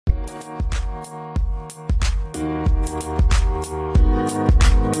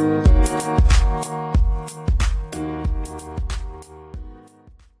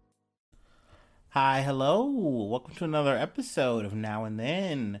Hi, hello. Welcome to another episode of Now and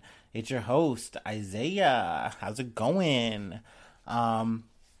Then. It's your host, Isaiah. How's it going? I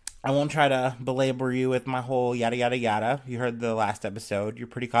won't try to belabor you with my whole yada yada yada. You heard the last episode. You're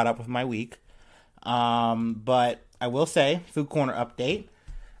pretty caught up with my week. But I will say, Food Corner update.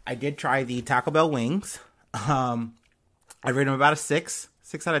 I did try the Taco Bell wings. I rated them about a 6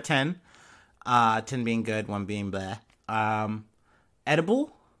 out of 10. 10 being good, 1 being bleh.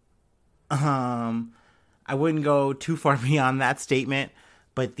 Edible. I wouldn't go too far beyond that statement,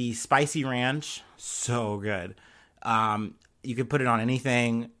 but the spicy ranch, so good. You could put it on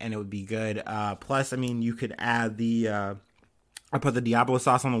anything and it would be good. Plus, I mean, you could add I put the Diablo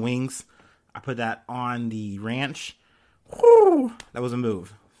sauce on the wings. I put that on the ranch. Whew, that was a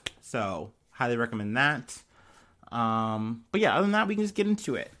move. So, highly recommend that. But yeah, other than that, we can just get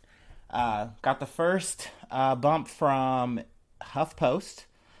into it. Got the first bump from HuffPost.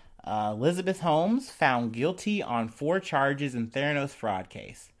 Elizabeth Holmes found guilty on 4 charges in Theranos fraud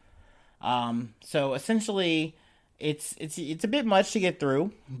case. So essentially, it's a bit much to get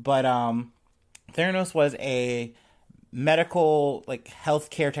through, but Theranos was a medical, like,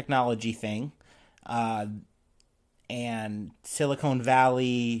 healthcare technology thing, and Silicon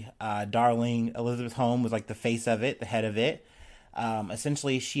Valley darling Elizabeth Holmes was like the face of it, the head of it.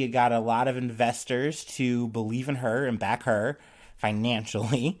 Essentially, she had got a lot of investors to believe in her and back her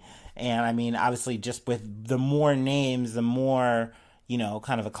financially. And I mean, obviously, just with the more names, the more,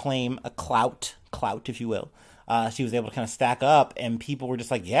 kind of a clout, if you will, she was able to kind of stack up, and people were just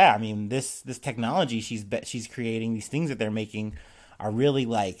like, yeah, I mean, this technology she's creating, these things that they're making are really,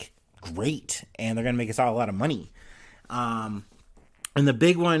 like, great, and they're going to make us all a lot of money. And the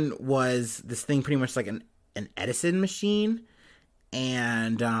big one was this thing pretty much like an Edison machine,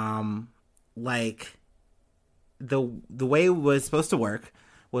 and, like, the way it was supposed to work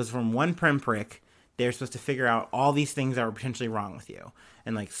was from one pinprick, they're supposed to figure out all these things that were potentially wrong with you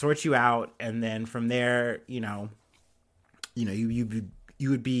and, like, sort you out. And then from there, you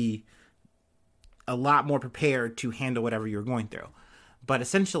would be a lot more prepared to handle whatever you're going through. But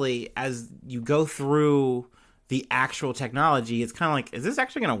essentially, as you go through the actual technology, it's kind of like, is this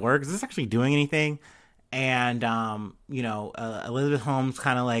actually going to work? Is this actually doing anything? And, Elizabeth Holmes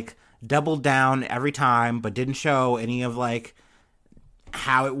kind of, like, doubled down every time, but didn't show any of, like,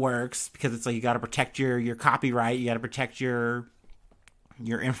 how it works, because it's like, you got to protect your copyright, you got to protect your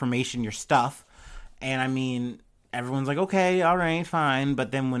information, your stuff. And I mean, everyone's like, okay, all right, fine.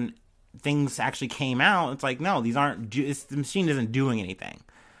 But then when things actually came out, it's like, no, these aren't. The machine isn't doing anything.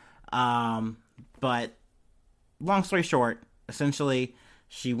 But long story short, essentially,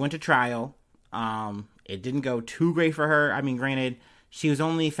 she went to trial. It didn't go too great for her. I mean, granted, she was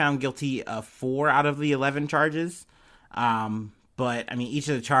only found guilty of 4 out of the 11 charges. But, I mean, each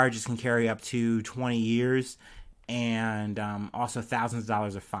of the charges can carry up to 20 years and also thousands of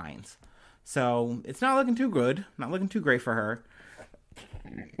dollars of fines. So, it's not looking too good. Not looking too great for her.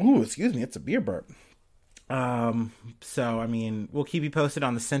 Ooh, excuse me. It's a beer burp. So, I mean, we'll keep you posted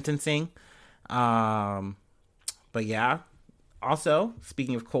on the sentencing. But, yeah. Also,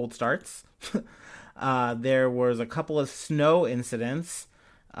 speaking of cold starts, there was a couple of snow incidents.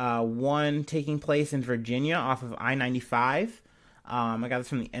 One taking place in Virginia off of I-95. I got this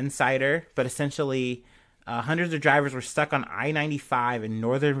from the Insider, but essentially, hundreds of drivers were stuck on I-95 in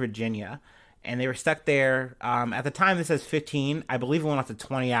Northern Virginia, and they were stuck there. At the time, this says 15. I believe it went up to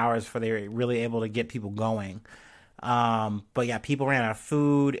 20 hours before they were really able to get people going. But yeah, people ran out of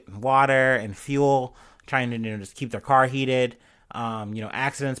food, and water, and fuel, trying to just keep their car heated.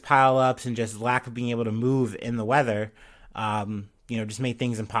 Accidents, pile-ups, and just lack of being able to move in the weather, just made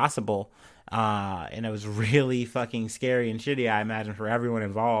things impossible. And it was really fucking scary and shitty, I imagine, for everyone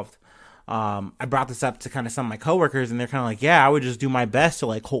involved. I brought this up to kind of some of my coworkers, and they're kind of like, yeah, I would just do my best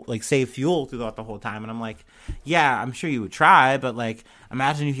to save fuel throughout the whole time. And I'm like, yeah, I'm sure you would try, but like,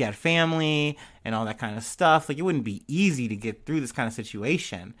 imagine if you had family and all that kind of stuff. Like, it wouldn't be easy to get through this kind of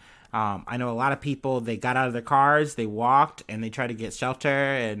situation. I know a lot of people, they got out of their cars, they walked, and they tried to get shelter,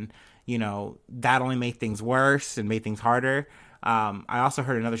 and, that only made things worse and made things harder. I also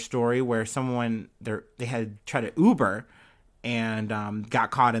heard another story where someone, they had tried to Uber and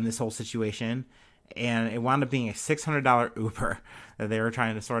got caught in this whole situation, and it wound up being a $600 Uber that they were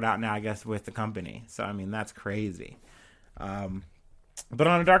trying to sort out now, I guess, with the company. So, I mean, that's crazy. But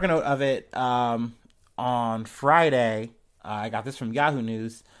on a darker note of it, on Friday, I got this from Yahoo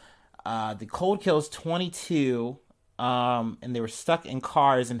News. The Cold kills 22, and they were stuck in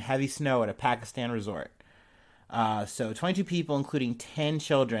cars in heavy snow at a Pakistan resort. So 22 people, including 10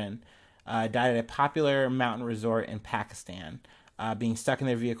 children, died at a popular mountain resort in Pakistan, being stuck in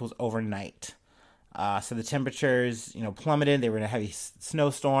their vehicles overnight. So the temperatures, plummeted. They were in a heavy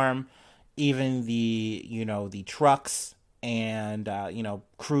snowstorm. Even the trucks and,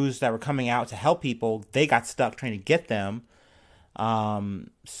 crews that were coming out to help people, they got stuck trying to get them.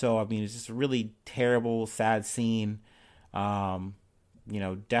 So, I mean, it's just a really terrible, sad scene.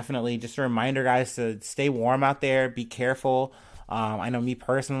 Definitely just a reminder, guys, to stay warm out there. Be careful. I know me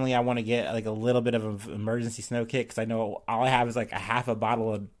personally, I want to get like a little bit of an emergency snow kit because I know all I have is like a half a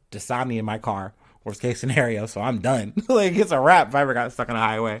bottle of Dasani in my car, worst case scenario. So I'm done. Like, it's a wrap if I ever got stuck on a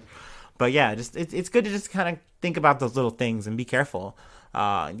highway. But yeah, just it's good to just kind of think about those little things and be careful.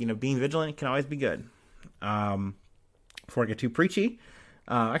 Being vigilant can always be good. Before I get too preachy,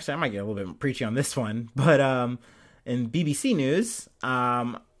 actually I might get a little bit preachy on this one, but in BBC News,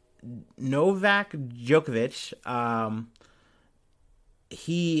 Novak Djokovic,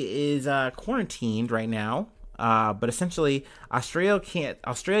 he is quarantined right now, but essentially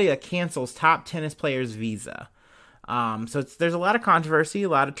Australia cancels top tennis players' visa. So there's a lot of controversy, a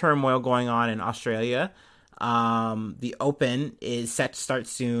lot of turmoil going on in Australia. The Open is set to start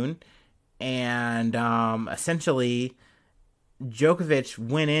soon, and essentially Djokovic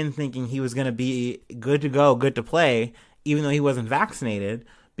went in thinking he was going to be good to go, good to play, even though he wasn't vaccinated,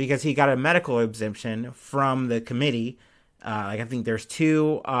 because he got a medical exemption from the committee. I think there's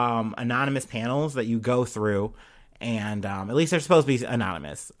 2 anonymous panels that you go through, and at least they're supposed to be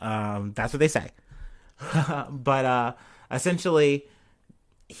anonymous. That's what they say. But essentially,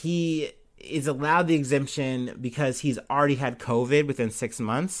 he is allowed the exemption because he's already had COVID within 6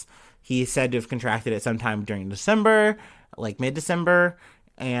 months. He's said to have contracted it sometime during December, like mid-December,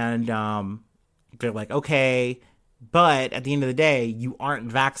 and they're like, okay, but at the end of the day, you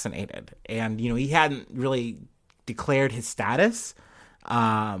aren't vaccinated. And, he hadn't really declared his status,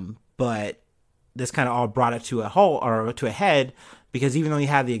 but this kind of all brought it to a head, because even though he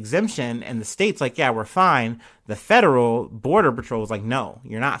had the exemption and the state's like, yeah, we're fine, the federal border patrol was like, no,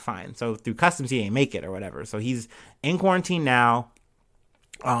 you're not fine. So through customs, he didn't make it or whatever. So he's in quarantine now.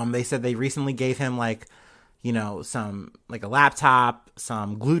 They said they recently gave him some like a laptop,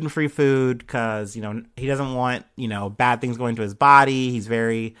 some gluten-free food, because, he doesn't want, bad things going to his body. He's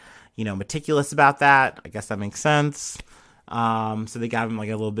very, meticulous about that. I guess that makes sense. So they got him like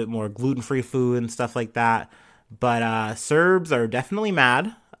a little bit more gluten-free food and stuff like that. But Serbs are definitely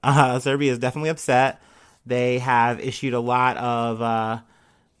mad. Serbia is definitely upset. They have issued a lot of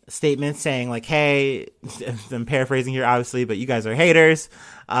statements saying like, hey, I'm paraphrasing here obviously, but you guys are haters.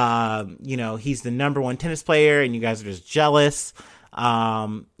 He's the number 1 tennis player and you guys are just jealous.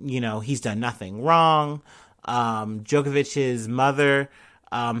 He's done nothing wrong. Djokovic's mother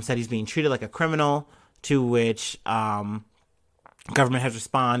said he's being treated like a criminal, to which government has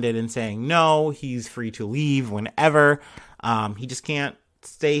responded and saying no, he's free to leave whenever. He just can't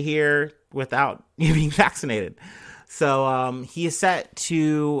stay here without being vaccinated. So he is set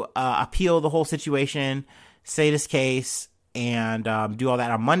to appeal the whole situation, state his case, and do all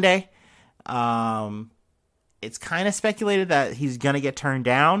that on Monday. It's kind of speculated that he's going to get turned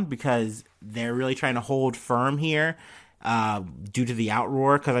down because they're really trying to hold firm here due to the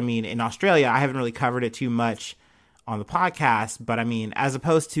outroar. Because, in Australia, I haven't really covered it too much on the podcast, but as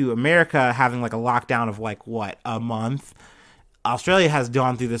opposed to America having like a lockdown of a month, Australia has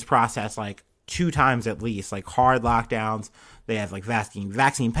gone through this process 2 times at least, hard lockdowns. They have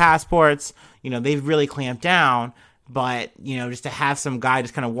vaccine passports. They've really clamped down, but just to have some guy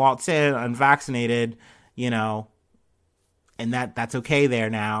just kind of waltz in unvaccinated, and that's okay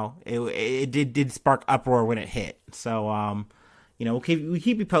there now. It did spark uproar when it hit. So we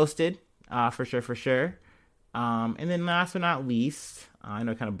keep you posted for sure. And then last but not least, I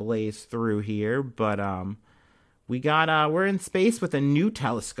know I kind of blazed through here, but we're in space with a new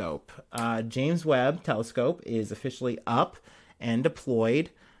telescope. James Webb Telescope is officially up and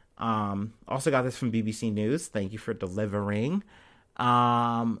deployed. Also got this from BBC News. Thank you for delivering.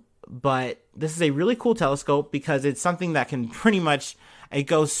 But this is a really cool telescope because it's something that can it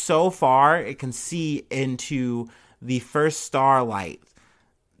goes so far, it can see into the first starlight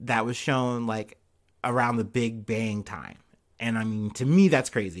that was shown around the Big Bang time. And to me, that's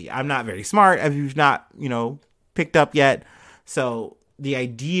crazy. I'm not very smart, if you've not, picked up yet. So the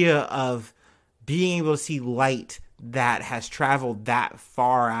idea of being able to see light that has traveled that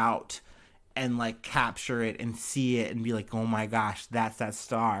far out and capture it and see it and be like, oh my gosh, that's that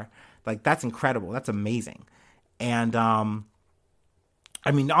star. That's incredible. That's amazing. And, also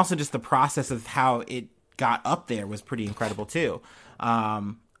just the process of how it got up there was pretty incredible too.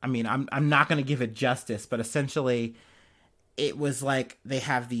 I mean, I'm not going to give it justice, but essentially it was like they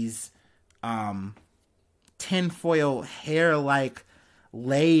have these tinfoil hair-like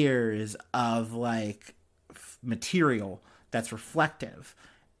layers of like material that's reflective,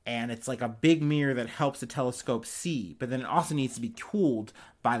 and it's like a big mirror that helps the telescope see, but then it also needs to be cooled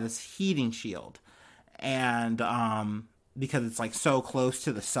by this heating shield. And because it's like so close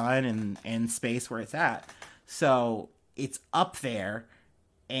to the sun and space where it's at, so it's up there,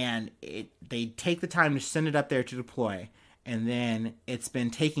 and they take the time to send it up there to deploy, and then it's been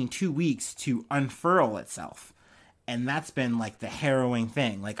taking 2 weeks to unfurl itself. And that's been like the harrowing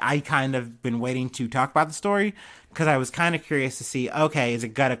thing. Like, I kind of been waiting to talk about the story because I was kind of curious to see, okay, is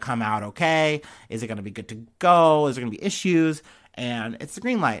it going to come out okay? Is it going to be good to go? Is there going to be issues? And it's the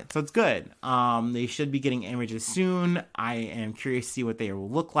green light, so it's good. They should be getting images soon. I am curious to see what they will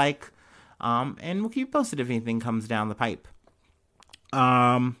look like. And we'll keep you posted if anything comes down the pipe.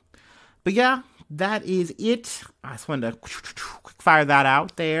 But yeah, that is it. I just wanted to quick fire that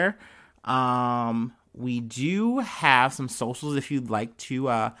out there. We do have some socials if you'd like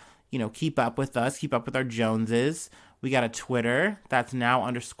to, keep up with us, keep up with our Joneses. We got a Twitter that's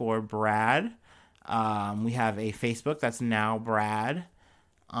now_Brad. We have a Facebook that's now Brad.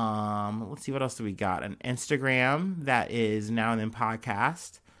 Let's see, what else do we got? An Instagram that is Now and Then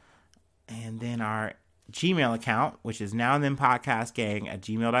Podcast. And then our Gmail account, which is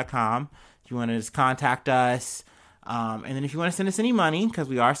nowandthenpodcastgang@gmail.com. If you want to just contact us. And then if you want to send us any money, because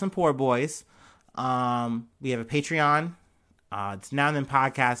we are some poor boys, we have a Patreon. It's Now and Then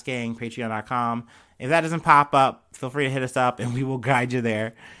Podcast Gang, patreon.com. If that doesn't pop up, feel free to hit us up and we will guide you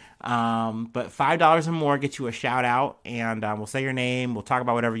there. But $5 or more gets you a shout out, and we'll say your name. We'll talk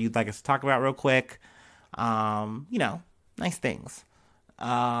about whatever you'd like us to talk about real quick. Nice things.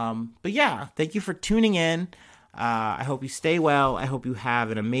 But yeah, thank you for tuning in. I hope you stay well. I hope you have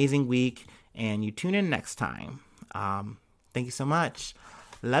an amazing week, and you tune in next time. Thank you so much.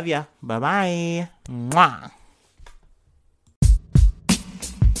 Love ya. Bye-bye. Mwah.